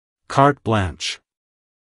Carte Blanche.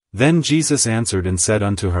 Then Jesus answered and said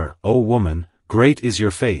unto her, O woman, great is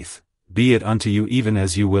your faith, be it unto you even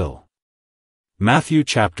as you will. Matthew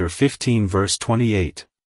chapter 15 verse 28.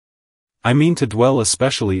 I mean to dwell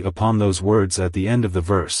especially upon those words at the end of the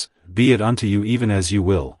verse, be it unto you even as you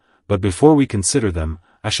will, but before we consider them,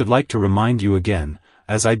 I should like to remind you again,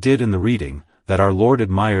 as I did in the reading, that our Lord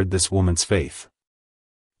admired this woman's faith.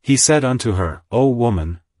 He said unto her, O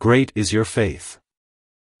woman, great is your faith.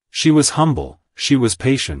 She was humble, she was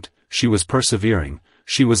patient, she was persevering,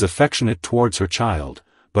 she was affectionate towards her child,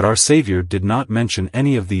 but our Savior did not mention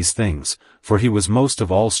any of these things, for he was most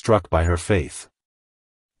of all struck by her faith.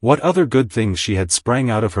 What other good things she had sprang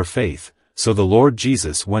out of her faith, so the Lord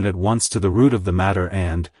Jesus went at once to the root of the matter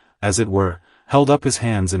and, as it were, held up his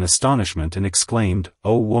hands in astonishment and exclaimed,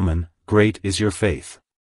 O woman, great is your faith.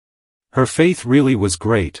 Her faith really was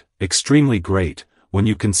great, extremely great, when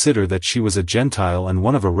you consider that she was a Gentile and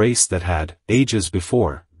one of a race that had, ages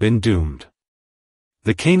before, been doomed.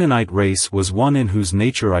 The Canaanite race was one in whose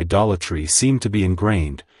nature idolatry seemed to be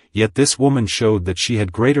ingrained, yet this woman showed that she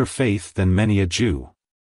had greater faith than many a Jew.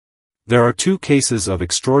 There are two cases of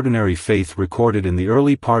extraordinary faith recorded in the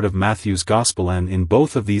early part of Matthew's Gospel, and in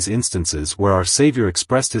both of these instances where our Savior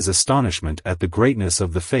expressed his astonishment at the greatness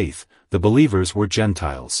of the faith, the believers were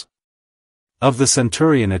Gentiles. Of the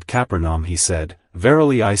centurion at Capernaum he said,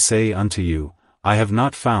 Verily I say unto you, I have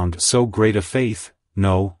not found so great a faith,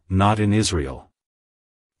 no, not in Israel.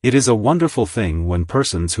 It is a wonderful thing when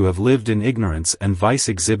persons who have lived in ignorance and vice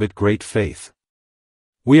exhibit great faith.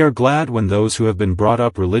 We are glad when those who have been brought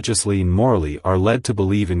up religiously and morally are led to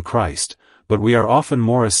believe in Christ, but we are often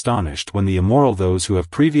more astonished when the immoral, those who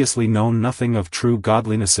have previously known nothing of true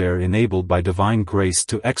godliness, are enabled by divine grace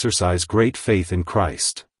to exercise great faith in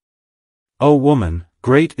Christ. O woman,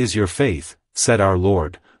 great is your faith, said our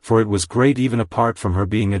Lord, for it was great even apart from her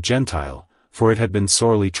being a Gentile, for it had been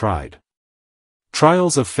sorely tried.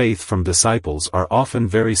 Trials of faith from disciples are often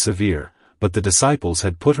very severe, but the disciples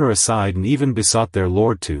had put her aside and even besought their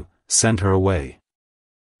Lord to send her away.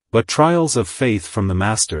 But trials of faith from the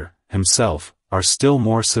Master, himself, are still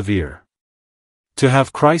more severe. To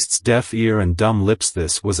have Christ's deaf ear and dumb lips,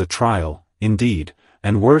 this was a trial, indeed,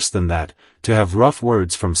 and worse than that, to have rough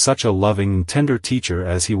words from such a loving and tender teacher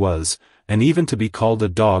as he was, and even to be called a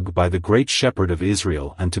dog by the great shepherd of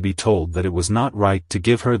Israel, and to be told that it was not right to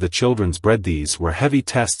give her the children's bread. These were heavy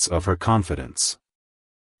tests of her confidence.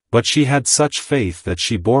 But she had such faith that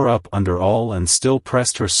she bore up under all and still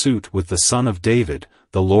pressed her suit with the Son of David,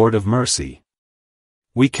 the Lord of mercy.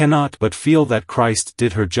 We cannot but feel that Christ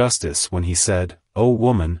did her justice when he said, O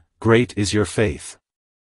woman, great is your faith.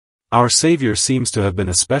 Our Savior seems to have been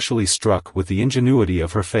especially struck with the ingenuity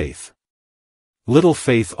of her faith. Little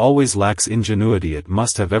faith always lacks ingenuity. It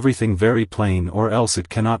must have everything very plain, or else it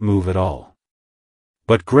cannot move at all.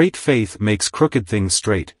 But great faith makes crooked things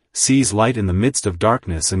straight, sees light in the midst of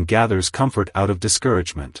darkness, and gathers comfort out of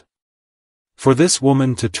discouragement. For this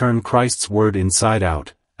woman to turn Christ's word inside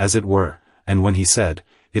out, as it were, and when he said,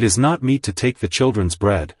 It is not meet to take the children's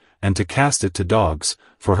bread, and to cast it to dogs,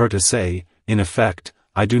 for her to say, in effect,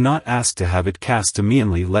 I do not ask to have it cast to me,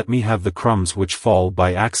 only let me have the crumbs which fall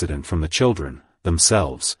by accident from the children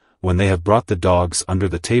themselves, when they have brought the dogs under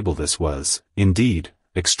the table. This was, indeed,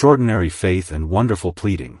 extraordinary faith and wonderful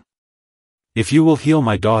pleading. If you will heal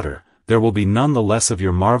my daughter, there will be none the less of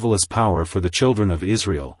your marvelous power for the children of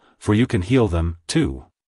Israel, for you can heal them, too.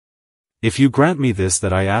 If you grant me this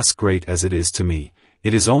that I ask, great as it is to me,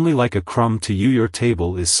 it is only like a crumb to you. Your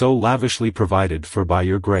table is so lavishly provided for by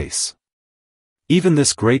your grace. Even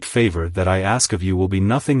this great favor that I ask of you will be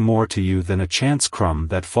nothing more to you than a chance crumb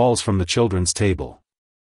that falls from the children's table.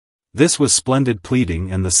 This was splendid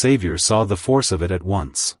pleading, and the Savior saw the force of it at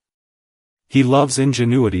once. He loves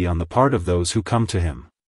ingenuity on the part of those who come to him.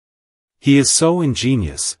 He is so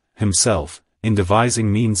ingenious, himself, in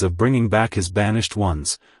devising means of bringing back his banished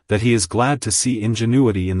ones, that he is glad to see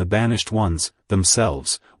ingenuity in the banished ones,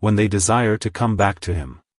 themselves, when they desire to come back to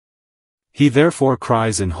him. He therefore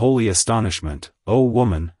cries in holy astonishment, O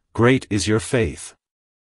woman, great is your faith.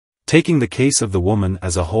 Taking the case of the woman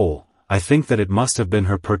as a whole, I think that it must have been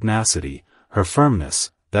her pertinacity, her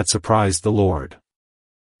firmness, that surprised the Lord.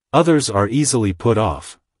 Others are easily put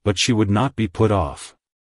off, but she would not be put off.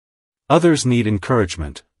 Others need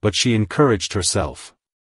encouragement, but she encouraged herself.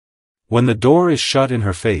 When the door is shut in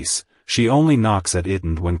her face, she only knocks at it,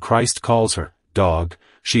 and when Christ calls her, dog,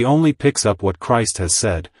 she only picks up what Christ has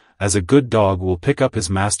said, as a good dog will pick up his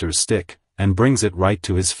master's stick, and brings it right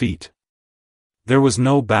to his feet. There was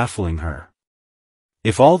no baffling her.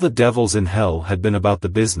 If all the devils in hell had been about the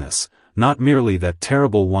business, not merely that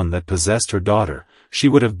terrible one that possessed her daughter, she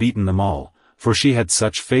would have beaten them all, for she had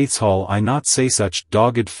such faithful, I not say such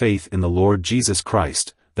dogged faith in the Lord Jesus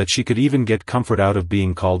Christ, that she could even get comfort out of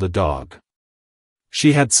being called a dog.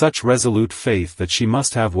 She had such resolute faith that she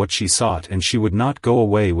must have what she sought and she would not go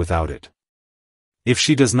away without it. If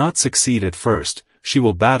she does not succeed at first, she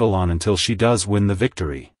will battle on until she does win the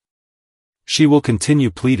victory. She will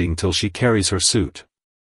continue pleading till she carries her suit.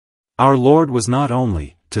 Our Lord was not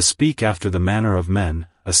only, to speak after the manner of men,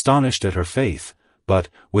 astonished at her faith, but,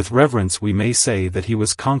 with reverence we may say that he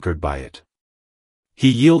was conquered by it. He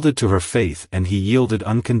yielded to her faith and he yielded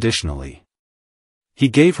unconditionally. He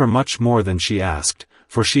gave her much more than she asked,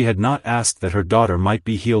 for she had not asked that her daughter might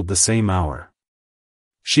be healed the same hour.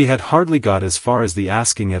 She had hardly got as far as the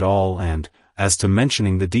asking at all and, as to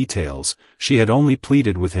mentioning the details, she had only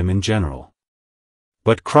pleaded with him in general.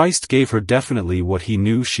 But Christ gave her definitely what he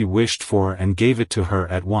knew she wished for and gave it to her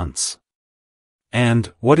at once.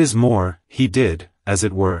 And, what is more, he did, as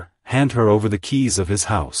it were, hand her over the keys of his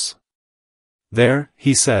house. There,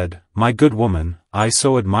 he said, "My good woman, I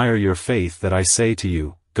so admire your faith that I say to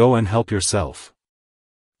you, go and help yourself.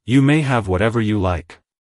 You may have whatever you like.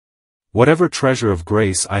 Whatever treasure of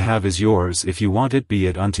grace I have is yours if you want it, be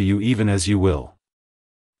it unto you even as you will."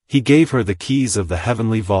 He gave her the keys of the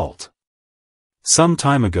heavenly vault. Some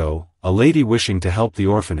time ago, a lady wishing to help the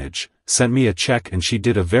orphanage, sent me a check and she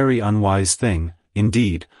did a very unwise thing,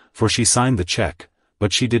 indeed, for she signed the check,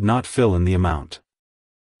 but she did not fill in the amount.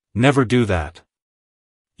 Never do that.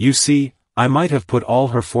 You see, I might have put all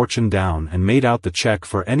her fortune down and made out the check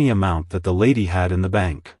for any amount that the lady had in the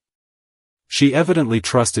bank. She evidently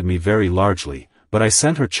trusted me very largely, but I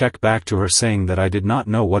sent her check back to her saying that I did not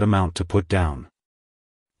know what amount to put down.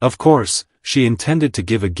 Of course, she intended to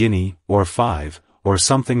give a guinea, or 5, or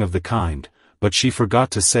something of the kind, but she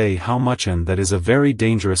forgot to say how much, and that is a very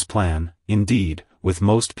dangerous plan, indeed, with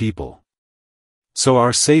most people. So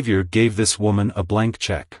our Savior gave this woman a blank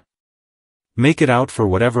check. "Make it out for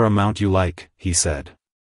whatever amount you like," he said.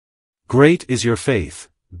 "Great is your faith,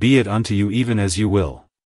 be it unto you even as you will.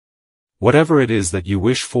 Whatever it is that you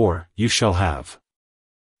wish for, you shall have.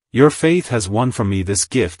 Your faith has won from me this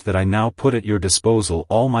gift that I now put at your disposal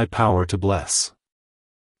all my power to bless.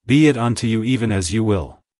 Be it unto you even as you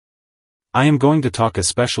will." I am going to talk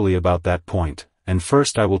especially about that point, and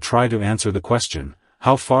first I will try to answer the question,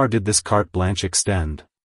 how far did this carte blanche extend?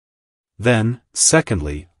 Then,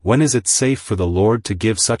 secondly, when is it safe for the Lord to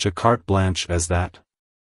give such a carte blanche as that?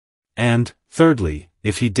 And, thirdly,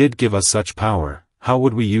 if he did give us such power, how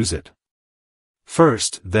would we use it?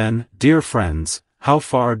 First, then, dear friends, how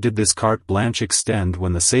far did this carte blanche extend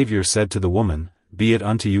when the Savior said to the woman, "Be it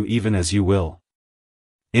unto you even as you will"?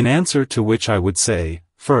 In answer to which I would say,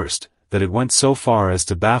 first, that it went so far as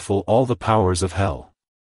to baffle all the powers of hell.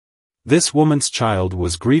 This woman's child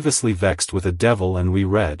was grievously vexed with a devil, and we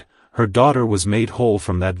read, her daughter was made whole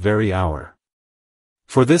from that very hour.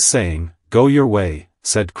 For this saying, "Go your way,"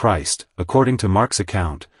 said Christ, according to Mark's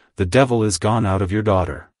account, "the devil is gone out of your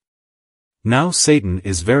daughter." Now Satan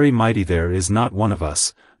is very mighty, there is not one of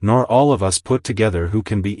us, nor all of us put together who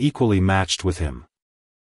can be equally matched with him.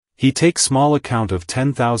 He takes small account of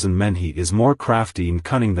 10,000 men, he is more crafty and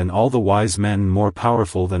cunning than all the wise men, more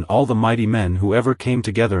powerful than all the mighty men who ever came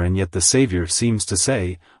together, and yet the Savior seems to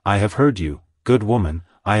say, "I have heard you, good woman,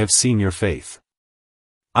 I have seen your faith.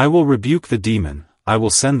 I will rebuke the demon, I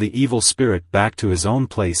will send the evil spirit back to his own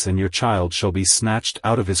place, and your child shall be snatched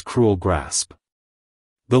out of his cruel grasp."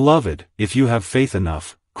 Beloved, if you have faith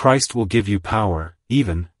enough, Christ will give you power,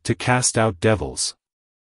 even, to cast out devils.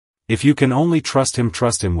 If you can only trust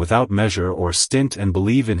him without measure or stint, and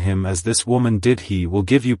believe in him as this woman did, he will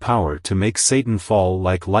give you power to make Satan fall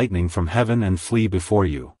like lightning from heaven and flee before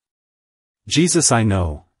you. "Jesus I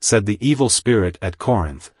know," said the evil spirit at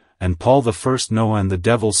Corinth, and Paul the first know, and the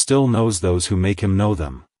devil still knows those who make him know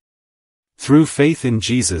them. Through faith in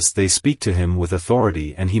Jesus they speak to him with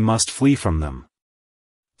authority, and he must flee from them.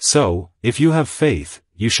 So, if you have faith,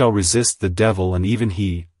 you shall resist the devil, and even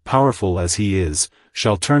he, powerful as he is,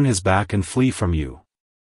 shall turn his back and flee from you.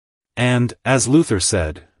 And, as Luther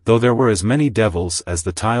said, though there were as many devils as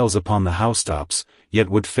the tiles upon the housetops, yet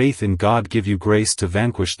would faith in God give you grace to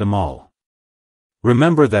vanquish them all.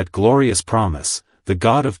 Remember that glorious promise, "The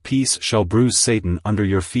God of peace shall bruise Satan under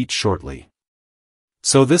your feet shortly."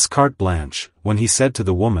 So this carte blanche, when he said to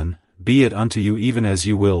the woman, "Be it unto you even as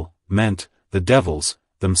you will," meant, the devils,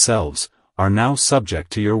 themselves, are now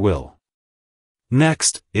subject to your will.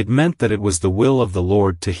 Next, it meant that it was the will of the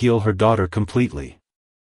Lord to heal her daughter completely.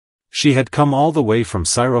 She had come all the way from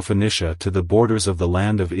Syrophoenicia to the borders of the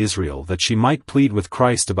land of Israel that she might plead with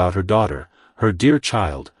Christ about her daughter, her dear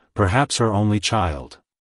child, perhaps her only child.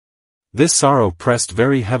 This sorrow pressed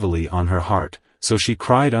very heavily on her heart, so she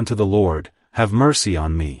cried unto the Lord, "Have mercy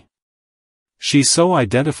on me." She so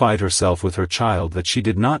identified herself with her child that she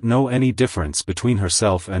did not know any difference between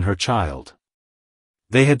herself and her child.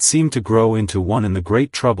 They had seemed to grow into one in the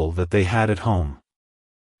great trouble that they had at home.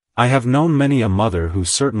 I have known many a mother who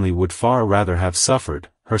certainly would far rather have suffered,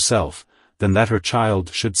 herself, than that her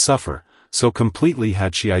child should suffer, so completely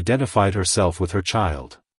had she identified herself with her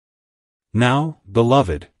child. Now,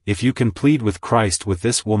 beloved, if you can plead with Christ with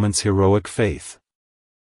this woman's heroic faith,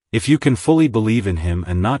 if you can fully believe in him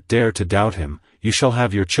and not dare to doubt him, you shall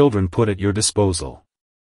have your children put at your disposal.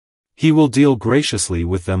 He will deal graciously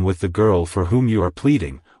with them, with the girl for whom you are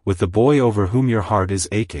pleading, with the boy over whom your heart is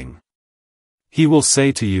aching. He will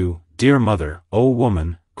say to you, "Dear mother, O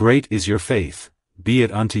woman, great is your faith, be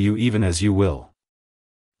it unto you even as you will."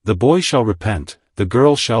 The boy shall repent, the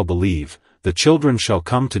girl shall believe, the children shall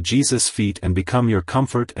come to Jesus' feet and become your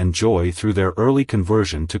comfort and joy through their early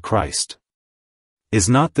conversion to Christ. Is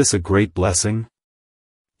not this a great blessing?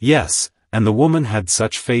 Yes, and the woman had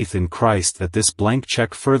such faith in Christ that this blank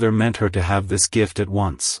check further meant her to have this gift at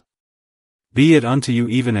once. Be it unto you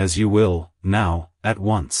even as you will, now, at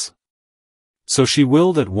once. So she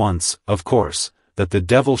willed at once, of course, that the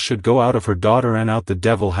devil should go out of her daughter, and out the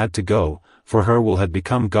devil had to go, for her will had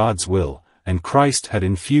become God's will, and Christ had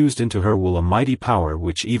infused into her will a mighty power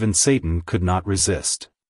which even Satan could not resist.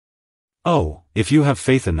 Oh, if you have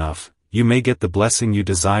faith enough, you may get the blessing you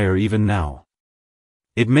desire even now.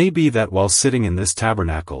 It may be that while sitting in this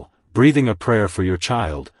tabernacle, breathing a prayer for your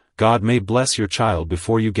child, God may bless your child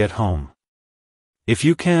before you get home. If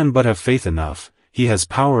you can but have faith enough, he has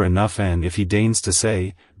power enough, and if he deigns to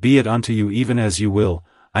say, "Be it unto you even as you will,"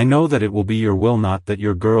 I know that it will be your will, not that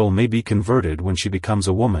your girl may be converted when she becomes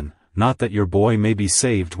a woman, not that your boy may be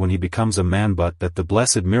saved when he becomes a man, but that the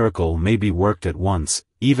blessed miracle may be worked at once,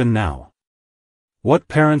 even now. What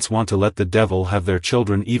parents want to let the devil have their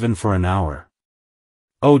children even for an hour?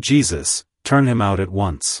 Oh Jesus, turn him out at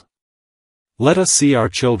once. Let us see our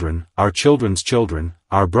children, our children's children,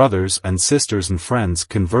 our brothers and sisters and friends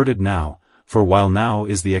converted now, for while now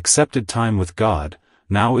is the accepted time with God,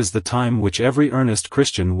 now is the time which every earnest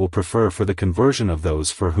Christian will prefer for the conversion of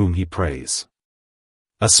those for whom he prays.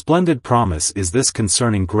 A splendid promise is this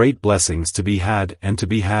concerning great blessings to be had, and to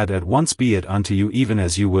be had at once. Be it unto you even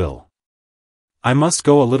as you will. I must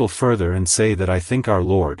go a little further and say that I think our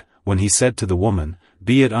Lord, when he said to the woman,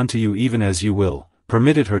 "Be it unto you even as you will,"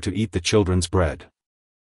 permitted her to eat the children's bread.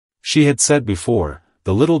 She had said before,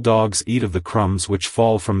 "The little dogs eat of the crumbs which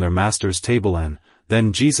fall from their master's table," and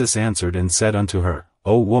then Jesus answered and said unto her,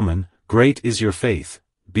 "O woman, great is your faith,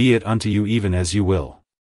 be it unto you even as you will."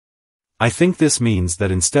 I think this means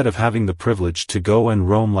that instead of having the privilege to go and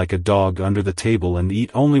roam like a dog under the table and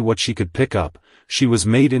eat only what she could pick up, she was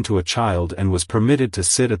made into a child and was permitted to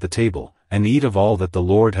sit at the table, and eat of all that the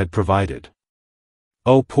Lord had provided.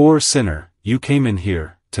 Oh poor sinner, you came in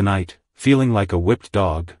here, tonight, feeling like a whipped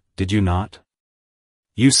dog, did you not?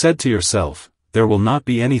 You said to yourself, "There will not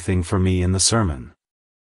be anything for me in the sermon."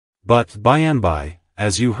 But by and by,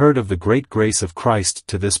 as you heard of the great grace of Christ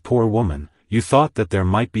to this poor woman, you thought that there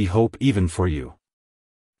might be hope even for you.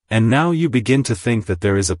 And now you begin to think that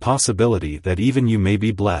there is a possibility that even you may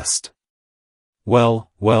be blessed. Well,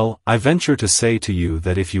 I venture to say to you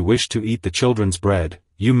that if you wish to eat the children's bread,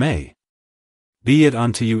 you may. Be it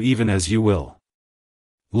unto you even as you will.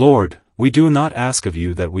 Lord, we do not ask of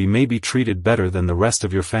you that we may be treated better than the rest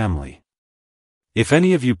of your family. If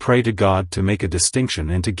any of you pray to God to make a distinction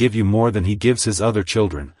and to give you more than he gives his other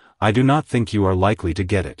children, I do not think you are likely to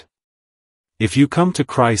get it. If you come to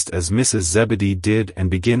Christ as Mrs. Zebedee did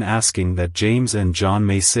and begin asking that James and John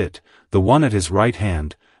may sit, the one at his right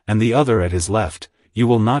hand, and the other at his left, you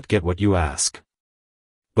will not get what you ask.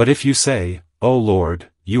 But if you say, "O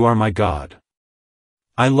Lord, you are my God.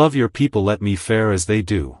 I love your people, let me fare as they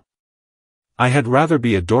do. I had rather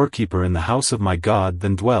be a doorkeeper in the house of my God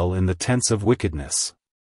than dwell in the tents of wickedness."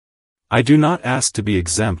 I do not ask to be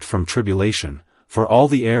exempt from tribulation, for all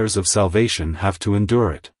the heirs of salvation have to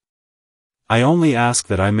endure it. I only ask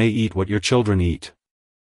that I may eat what your children eat.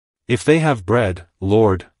 If they have bread,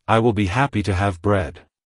 Lord, I will be happy to have bread.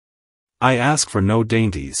 I ask for no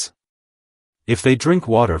dainties. If they drink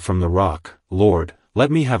water from the rock, Lord,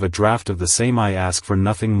 let me have a draught of the same. I ask for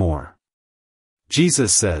nothing more.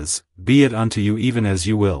 Jesus says, "Be it unto you even as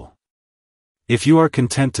you will." If you are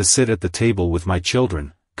content to sit at the table with my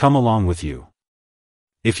children, come along with you.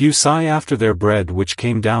 If you sigh after their bread which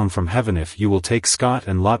came down from heaven, if you will take Scott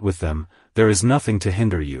and Lot with them, there is nothing to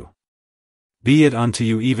hinder you. Be it unto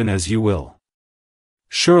you even as you will.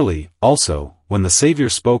 Surely, also, when the Savior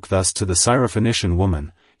spoke thus to the Syrophoenician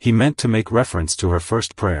woman, he meant to make reference to her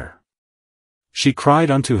first prayer. She cried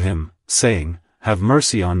unto him, saying, Have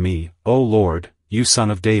mercy on me, O Lord, you Son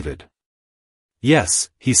of David. Yes,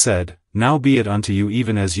 he said, now be it unto you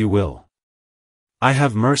even as you will. I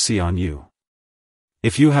have mercy on you.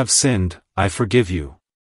 If you have sinned, I forgive you.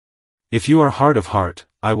 If you are hard of heart,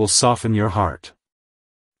 I will soften your heart.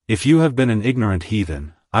 If you have been an ignorant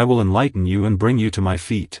heathen, I will enlighten you and bring you to my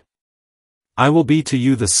feet. I will be to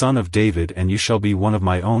you the Son of David, and you shall be one of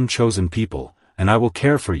my own chosen people, and I will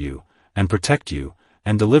care for you, and protect you,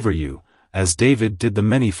 and deliver you, as David did the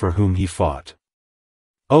many for whom he fought.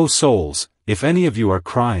 O souls, if any of you are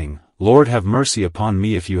crying, Lord have mercy upon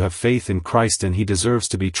me, if you have faith in Christ, and he deserves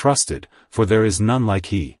to be trusted, for there is none like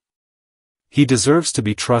he. He deserves to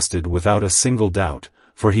be trusted without a single doubt,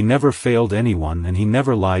 for he never failed anyone and he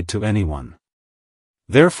never lied to anyone.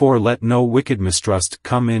 Therefore let no wicked mistrust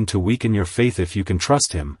come in to weaken your faith. If you can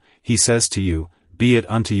trust him, he says to you, be it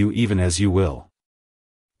unto you even as you will.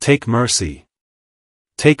 Take mercy.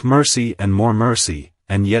 Take mercy and more mercy,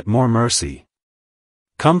 and yet more mercy.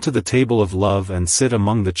 Come to the table of love and sit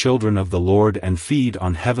among the children of the Lord and feed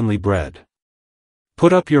on heavenly bread.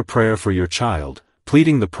 Put up your prayer for your child,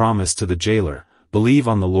 pleading the promise to the jailer, believe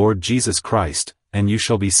on the Lord Jesus Christ, and you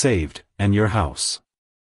shall be saved, and your house.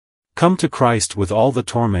 Come to Christ with all the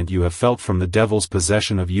torment you have felt from the devil's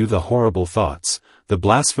possession of you, the horrible thoughts, the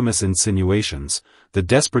blasphemous insinuations, the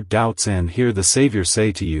desperate doubts, and hear the Savior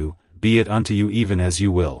say to you, be it unto you even as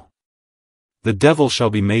you will. The devil shall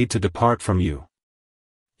be made to depart from you.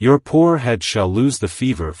 Your poor head shall lose the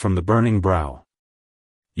fever from the burning brow.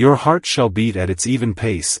 Your heart shall beat at its even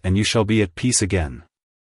pace, and you shall be at peace again.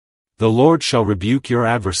 The Lord shall rebuke your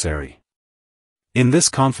adversary. In this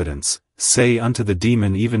confidence, say unto the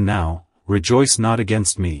demon even now, rejoice not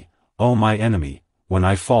against me, O my enemy, when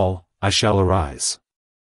I fall, I shall arise.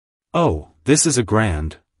 Oh, this is a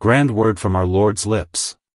grand, grand word from our Lord's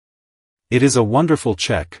lips. It is a wonderful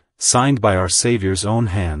check, signed by our Savior's own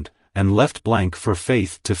hand, and left blank for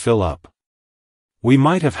faith to fill up. We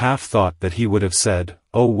might have half thought that he would have said,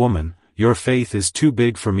 O woman, your faith is too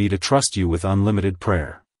big for me to trust you with unlimited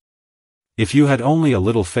prayer. If you had only a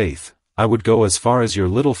little faith, I would go as far as your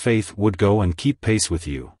little faith would go and keep pace with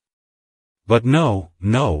you. But no,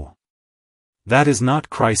 no. That is not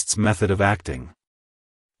Christ's method of acting.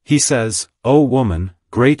 He says, O woman,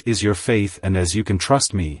 great is your faith, and as you can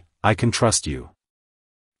trust me, I can trust you.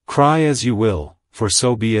 Cry as you will, for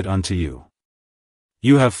so be it unto you.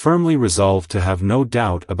 You have firmly resolved to have no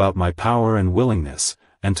doubt about my power and willingness,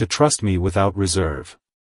 and to trust me without reserve.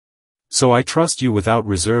 So I trust you without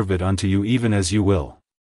reserve, it unto you even as you will.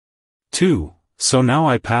 2. So now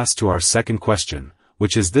I pass to our second question,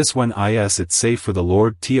 which is this: when is it safe for the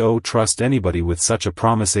Lord to trust anybody with such a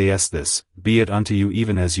promise as this, be it unto you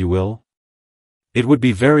even as you will? It would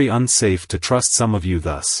be very unsafe to trust some of you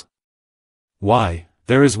thus. Why,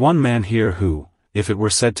 there is one man here who, if it were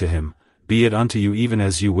said to him, be it unto you even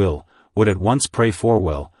as you will, would at once pray for,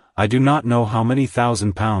 well, I do not know how many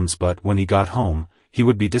 £1,000, but when he got home, he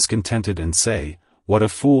would be discontented and say, what a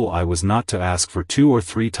fool I was not to ask for 2 or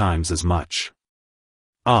 3 times as much.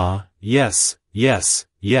 Ah, yes, yes,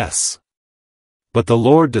 yes. But the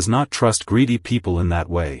Lord does not trust greedy people in that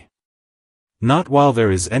way. Not while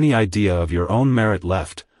there is any idea of your own merit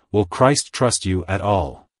left, will Christ trust you at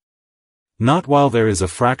all. Not while there is a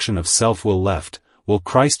fraction of self-will left, will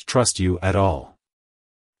Christ trust you at all.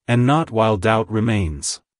 And not while doubt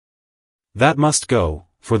remains. That must go,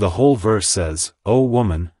 for the whole verse says, O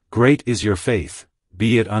woman, great is your faith,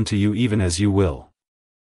 be it unto you even as you will.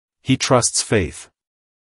 He trusts faith.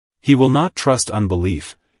 He will not trust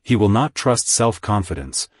unbelief, he will not trust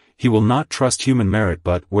self-confidence, he will not trust human merit,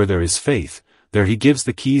 but where there is faith, there he gives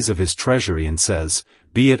the keys of his treasury and says,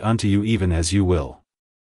 be it unto you even as you will.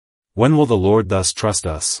 When will the Lord thus trust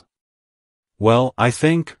us? Well, I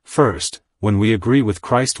think, first, when we agree with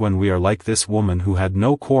Christ, when we are like this woman who had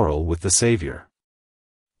no quarrel with the Savior.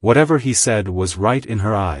 Whatever he said was right in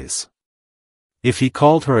her eyes. If he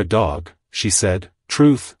called her a dog, she said,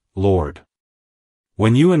 truth, Lord.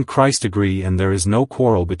 When you and Christ agree and there is no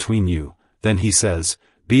quarrel between you, then he says,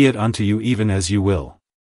 be it unto you even as you will.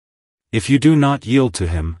 If you do not yield to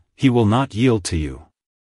him, he will not yield to you.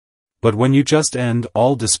 But when you just end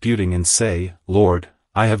all disputing and say, Lord,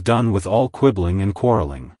 I have done with all quibbling and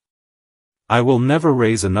quarreling. I will never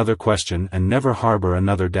raise another question and never harbor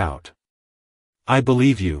another doubt. I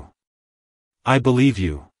believe you. I believe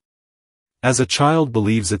you. As a child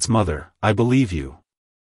believes its mother, I believe you.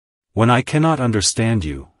 When I cannot understand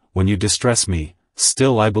you, when you distress me,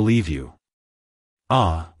 still I believe you.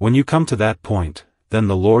 Ah, when you come to that point, then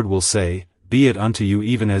the Lord will say, be it unto you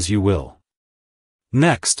even as you will.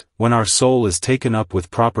 Next, when our soul is taken up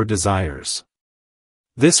with proper desires.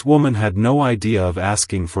 This woman had no idea of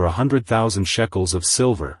asking for 100,000 shekels of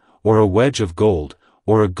silver, or a wedge of gold,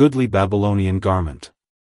 or a goodly Babylonian garment.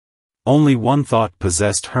 Only one thought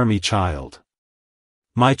possessed her: my child.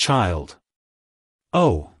 My child.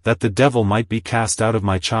 Oh, that the devil might be cast out of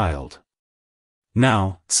my child.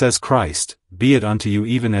 Now, says Christ, be it unto you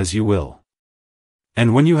even as you will.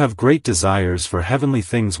 And when you have great desires for heavenly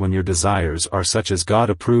things, when your desires are such as God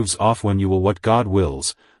approves of, when you will what God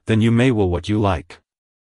wills, then you may will what you like.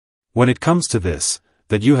 When it comes to this,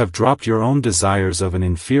 that you have dropped your own desires of an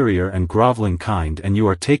inferior and groveling kind, and you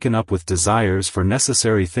are taken up with desires for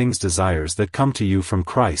necessary things, desires that come to you from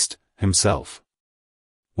Christ Himself.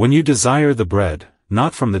 When you desire the bread,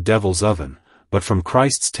 not from the devil's oven, but from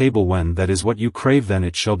Christ's table, when that is what you crave, then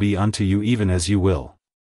it shall be unto you even as you will.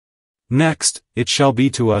 Next, it shall be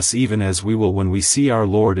to us even as we will when we see our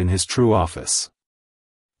Lord in His true office.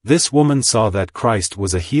 This woman saw that Christ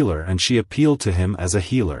was a healer, and she appealed to Him as a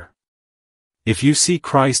healer. If you see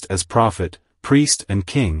Christ as prophet, priest and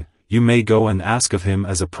king, you may go and ask of Him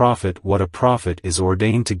as a prophet what a prophet is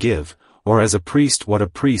ordained to give, or as a priest what a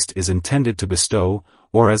priest is intended to bestow,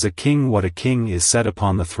 or as a king what a king is set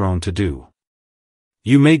upon the throne to do.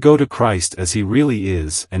 You may go to Christ as He really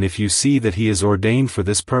is, and if you see that He is ordained for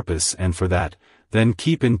this purpose and for that, then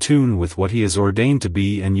keep in tune with what He is ordained to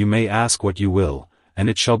be, and you may ask what you will, and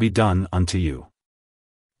it shall be done unto you.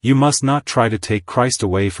 You must not try to take Christ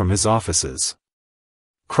away from His offices.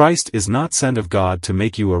 Christ is not sent of God to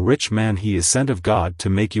make you a rich man, He is sent of God to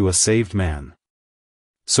make you a saved man.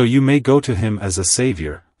 So you may go to Him as a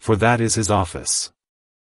Savior, for that is His office.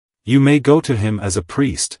 You may go to Him as a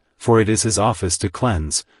priest, for it is His office to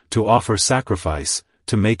cleanse, to offer sacrifice,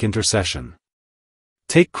 to make intercession.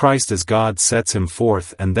 Take Christ as God sets Him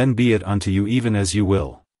forth, and then be it unto you even as you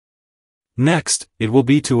will. Next, it will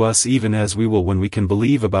be to us even as we will when we can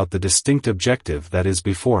believe about the distinct objective that is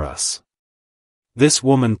before us. This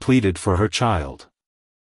woman pleaded for her child.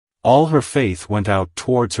 All her faith went out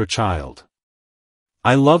towards her child.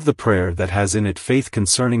 I love the prayer that has in it faith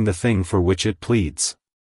concerning the thing for which it pleads.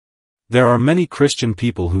 There are many Christian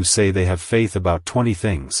people who say they have faith about 20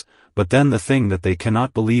 things, but then the thing that they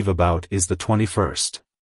cannot believe about is the 21st.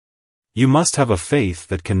 You must have a faith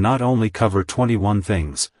that can not only cover 21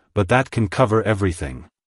 things, but that can cover everything.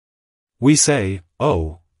 We say,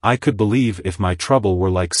 oh, I could believe if my trouble were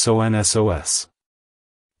like so-and-so.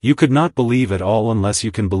 You could not believe at all unless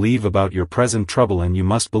you can believe about your present trouble, and you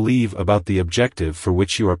must believe about the objective for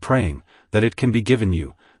which you are praying, that it can be given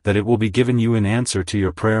you, that it will be given you in answer to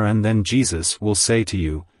your prayer, and then Jesus will say to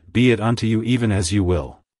you, be it unto you even as you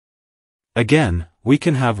will. Again, we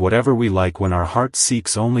can have whatever we like when our heart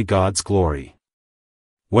seeks only God's glory.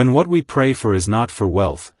 When what we pray for is not for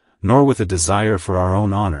wealth, nor with a desire for our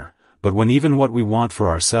own honor, but when even what we want for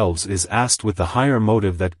ourselves is asked with the higher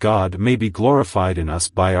motive that God may be glorified in us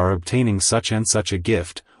by our obtaining such and such a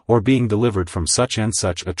gift, or being delivered from such and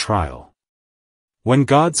such a trial. When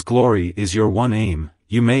God's glory is your one aim,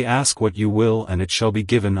 you may ask what you will, and it shall be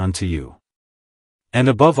given unto you. And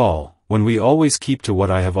above all, when we always keep to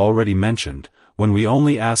what I have already mentioned, when we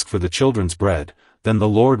only ask for the children's bread, then the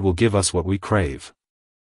Lord will give us what we crave.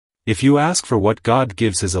 If you ask for what God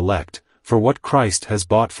gives His elect, for what Christ has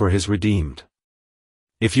bought for His redeemed.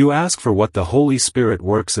 If you ask for what the Holy Spirit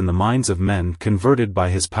works in the minds of men converted by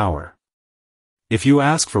His power. If you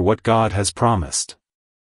ask for what God has promised.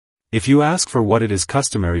 If you ask for what it is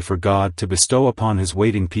customary for God to bestow upon His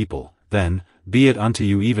waiting people, then, be it unto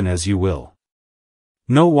you even as you will.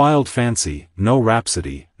 No wild fancy, no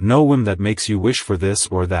rhapsody, no whim that makes you wish for this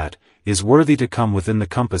or that, is worthy to come within the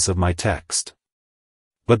compass of my text.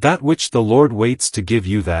 But that which the Lord waits to give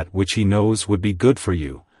you, that which He knows would be good for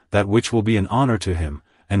you, that which will be an honor to Him,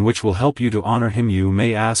 and which will help you to honor Him, you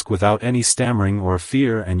may ask without any stammering or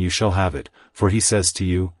fear, and you shall have it, for He says to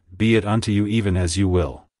you, be it unto you even as you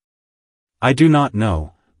will. I do not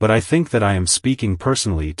know, but I think that I am speaking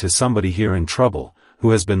personally to somebody here in trouble,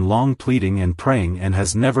 who has been long pleading and praying and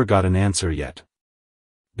has never got an answer yet.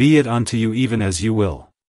 Be it unto you even as you will.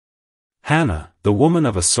 Hannah, the woman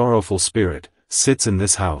of a sorrowful spirit, sits in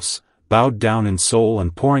this house, bowed down in soul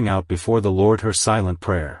and pouring out before the Lord her silent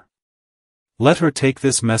prayer. Let her take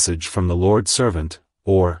this message from the Lord's servant,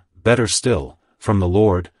 or, better still, from the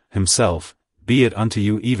Lord Himself, be it unto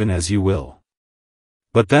you even as you will.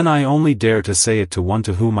 But then I only dare to say it to one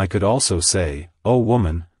to whom I could also say, O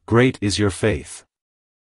woman, great is your faith.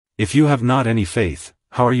 If you have not any faith,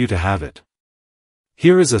 how are you to have it?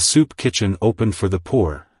 Here is a soup kitchen opened for the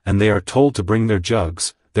poor, and they are told to bring their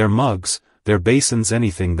jugs, their mugs, their basins,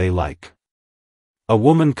 anything they like. A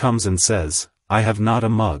woman comes and says, I have not a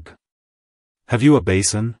mug. Have you a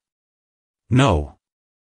basin? No.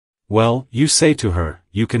 Well, you say to her,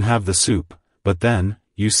 you can have the soup, but then,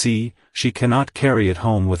 you see, she cannot carry it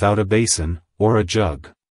home without a basin, or a jug.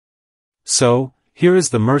 So, here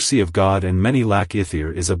is the mercy of God, and many lack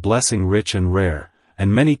ither is a blessing rich and rare,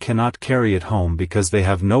 and many cannot carry it home because they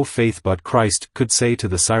have no faith. But Christ could say to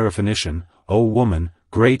the Syrophoenician, O woman,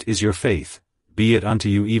 great is your faith, be it unto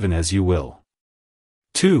you even as you will.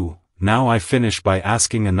 2. Now I finish by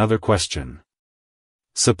asking another question.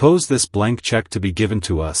 Suppose this blank check to be given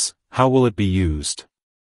to us, how will it be used?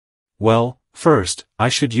 Well, first, I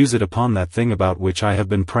should use it upon that thing about which I have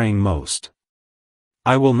been praying most.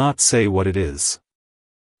 I will not say what it is.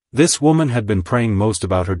 This woman had been praying most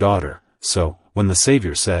about her daughter, so, when the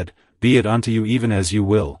Savior said, be it unto you even as you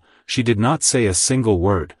will, she did not say a single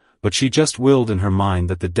word, but she just willed in her mind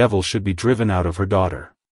that the devil should be driven out of her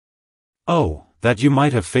daughter. Oh, that you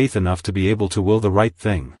might have faith enough to be able to will the right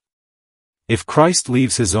thing. If Christ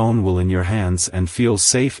leaves his own will in your hands and feels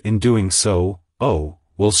safe in doing so,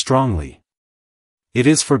 will strongly. It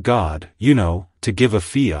is for God, you know, to give a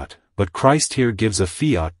fiat, but Christ here gives a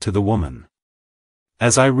fiat to the woman.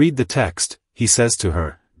 As I read the text, he says to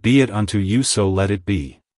her, be it unto you, so let it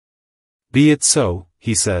be. Be it so,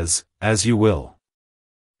 he says, as you will.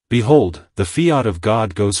 Behold, the fiat of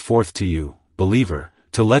God goes forth to you, believer,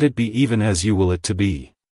 to let it be even as you will it to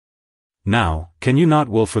be. Now, can you not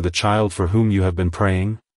will for the child for whom you have been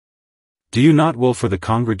praying? Do you not will for the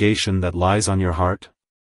congregation that lies on your heart?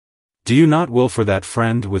 Do you not will for that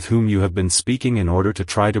friend with whom you have been speaking in order to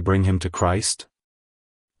try to bring him to Christ?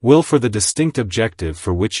 Will for the distinct objective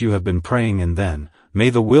for which you have been praying, and then, may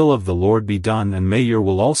the will of the Lord be done, and may your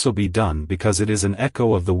will also be done, because it is an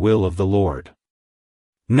echo of the will of the Lord.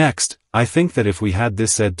 Next, I think that if we had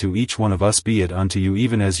this said to each one of us, be it unto you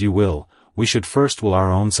even as you will, we should first will our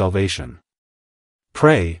own salvation.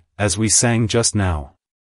 Pray, as we sang just now.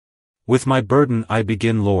 With my burden I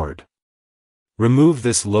begin, Lord. Remove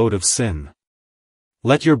this load of sin.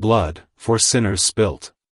 Let your blood, for sinners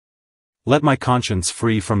spilt. Let my conscience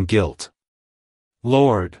free from guilt.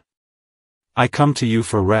 Lord, I come to you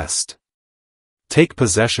for rest. Take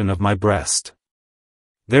possession of my breast.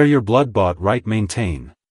 There your blood-bought right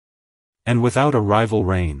maintain. And without a rival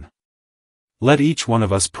reign. Let each one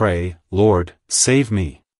of us pray, Lord, save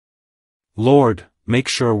me. Lord, make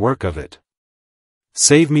sure work of it.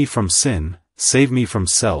 Save me from sin, save me from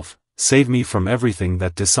self, save me from everything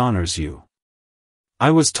that dishonors you.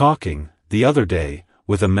 I was talking, the other day,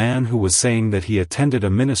 with a man who was saying that he attended a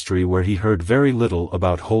ministry where he heard very little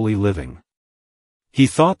about holy living. He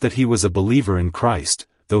thought that he was a believer in Christ,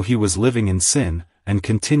 though he was living in sin, and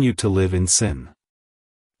continued to live in sin.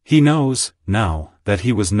 He knows, now, that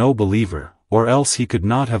he was no believer, or else he could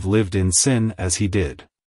not have lived in sin as he did.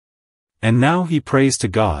 And now he prays to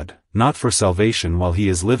God, not for salvation while he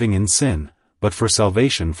is living in sin, but for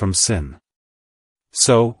salvation from sin.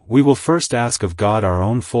 So, we will first ask of God our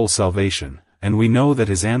own full salvation, and we know that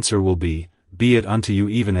his answer will be it unto you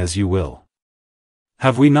even as you will.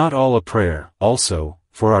 Have we not all a prayer, also,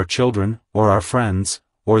 for our children, or our friends,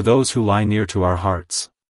 or those who lie near to our hearts?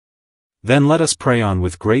 Then let us pray on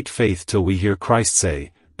with great faith till we hear Christ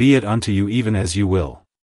say, be it unto you even as you will.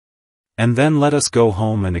 And then let us go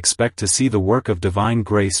home and expect to see the work of divine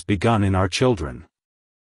grace begun in our children.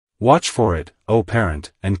 Watch for it, O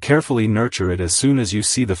parent, and carefully nurture it as soon as you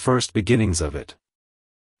see the first beginnings of it.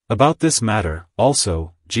 About this matter,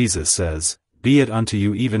 also, Jesus says, be it unto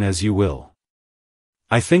you even as you will.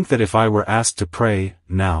 I think that if I were asked to pray,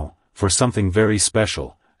 now, for something very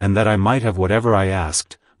special, and that I might have whatever I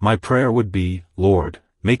asked, my prayer would be, Lord,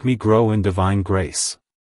 make me grow in divine grace.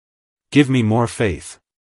 Give me more faith.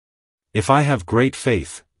 If I have great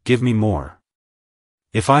faith, give me more.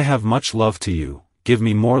 If I have much love to you, give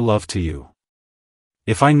me more love to you.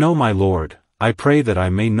 If I know my Lord, I pray that I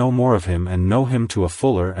may know more of him and know him to a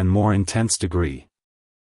fuller and more intense degree.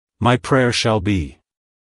 My prayer shall be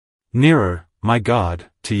nearer, my God,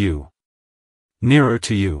 to you. Nearer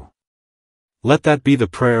to you. Let that be the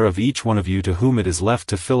prayer of each one of you to whom it is left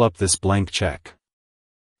to fill up this blank check.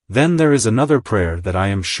 Then there is another prayer that I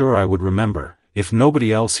am sure I would remember, if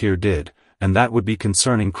nobody else here did, and that would be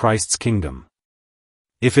concerning Christ's kingdom.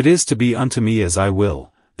 If it is to be unto me as I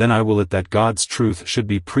will, then I will it that God's truth should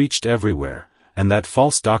be preached everywhere, and that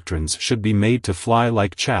false doctrines should be made to fly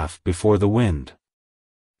like chaff before the wind.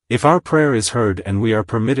 If our prayer is heard and we are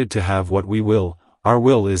permitted to have what we will, our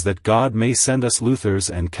will is that God may send us Luthers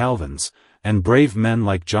and Calvins, and brave men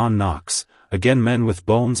like John Knox, again men with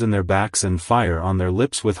bones in their backs and fire on their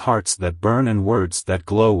lips, with hearts that burn and words that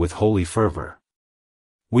glow with holy fervor.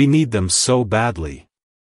 We need them so badly.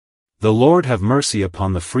 The Lord have mercy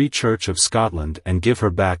upon the Free Church of Scotland and give her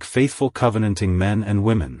back faithful covenanting men and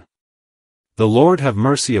women. The Lord have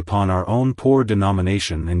mercy upon our own poor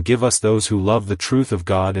denomination and give us those who love the truth of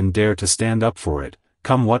God and dare to stand up for it,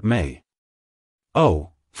 come what may. Oh,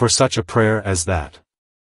 for such a prayer as that.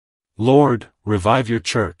 Lord, revive your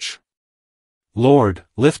church. Lord,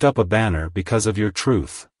 lift up a banner because of your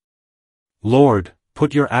truth. Lord,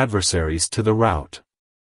 put your adversaries to the rout.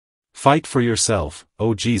 Fight for yourself,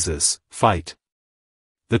 O Jesus, fight.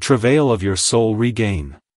 The travail of your soul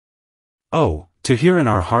regain. Oh, to hear in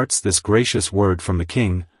our hearts this gracious word from the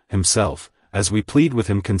King, himself, as we plead with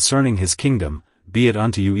him concerning his kingdom, be it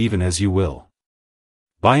unto you even as you will.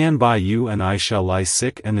 By and by you and I shall lie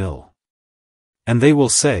sick and ill. And they will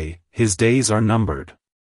say, his days are numbered.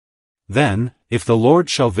 Then, if the Lord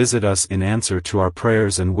shall visit us in answer to our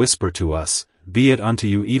prayers and whisper to us, be it unto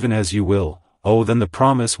you even as you will, oh then the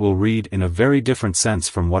promise will read in a very different sense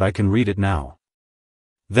from what I can read it now.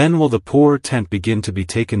 Then will the poor tent begin to be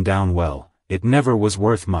taken down well, it never was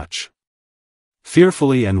worth much.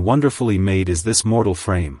 Fearfully and wonderfully made is this mortal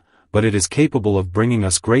frame, but it is capable of bringing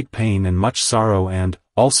us great pain and much sorrow and,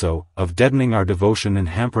 also, of deadening our devotion and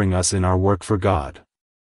hampering us in our work for God.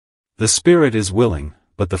 The spirit is willing,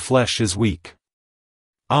 but the flesh is weak.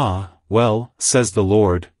 Ah, well, says the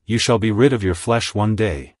Lord, you shall be rid of your flesh one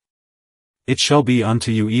day. It shall be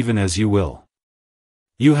unto you even as you will.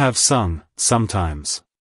 You have sung, sometimes.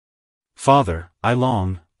 Father, I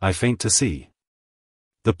long, I faint to see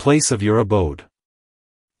the place of your abode.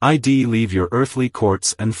 Leave your earthly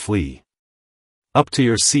courts and flee up to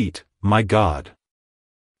your seat, my God.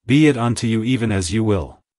 Be it unto you even as you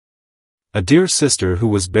will. A dear sister who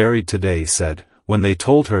was buried today said, when they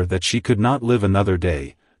told her that she could not live another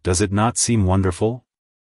day, does it not seem wonderful?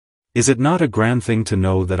 Is it not a grand thing to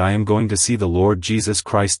know that I am going to see the Lord Jesus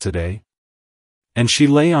Christ today? And she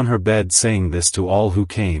lay on her bed saying this to all who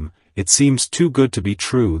came, it seems too good to be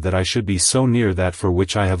true that I should be so near that for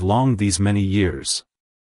which I have longed these many years.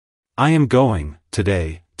 I am going,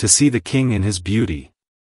 today, to see the King in his beauty.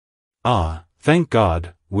 Ah, thank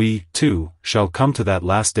God, we, too, shall come to that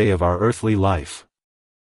last day of our earthly life.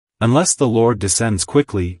 Unless the Lord descends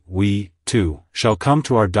quickly, we, too, shall come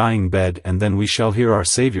to our dying bed and then we shall hear our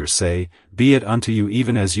Savior say, be it unto you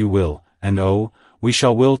even as you will, and oh, we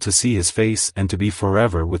shall will to see his face and to be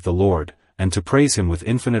forever with the Lord, and to praise him with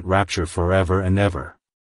infinite rapture forever and ever.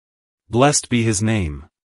 Blessed be his name.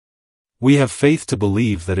 We have faith to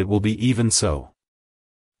believe that it will be even so.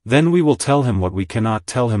 Then we will tell him what we cannot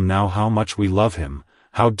tell him now, how much we love him,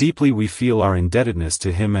 how deeply we feel our indebtedness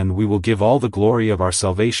to him, and we will give all the glory of our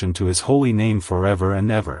salvation to his holy name forever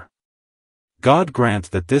and ever. God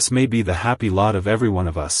grant that this may be the happy lot of every one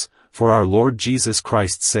of us, for our Lord Jesus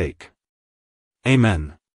Christ's sake.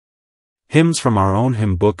 Amen. Hymns from our own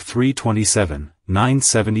hymn book 327,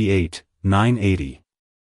 978, 980.